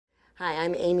Hi,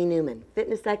 I'm Amy Newman,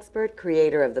 fitness expert,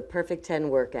 creator of the Perfect 10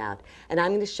 workout, and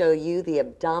I'm going to show you the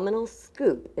abdominal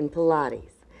scoop in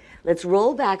Pilates. Let's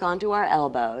roll back onto our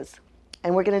elbows,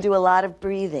 and we're going to do a lot of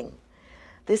breathing.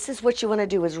 This is what you want to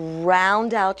do, is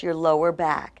round out your lower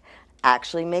back.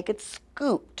 Actually make it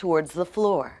scoop towards the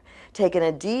floor. Taking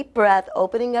a deep breath,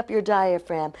 opening up your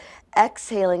diaphragm,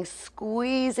 exhaling,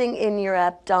 squeezing in your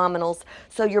abdominals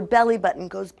so your belly button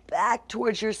goes back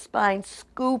towards your spine,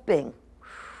 scooping.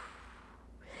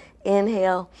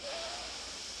 Inhale,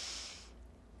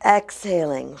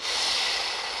 exhaling,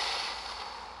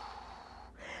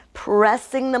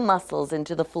 pressing the muscles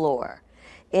into the floor.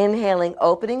 Inhaling,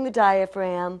 opening the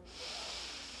diaphragm.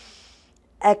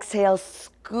 Exhale,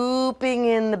 scooping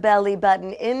in the belly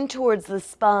button in towards the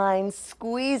spine,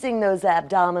 squeezing those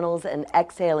abdominals and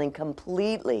exhaling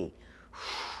completely.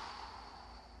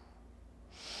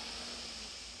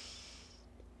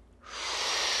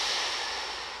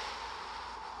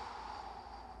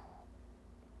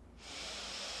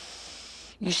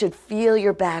 You should feel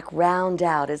your back round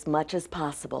out as much as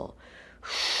possible.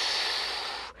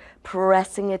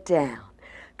 Pressing it down,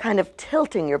 kind of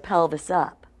tilting your pelvis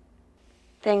up.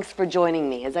 Thanks for joining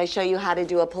me as I show you how to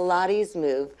do a Pilates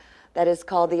move that is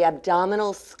called the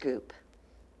abdominal scoop.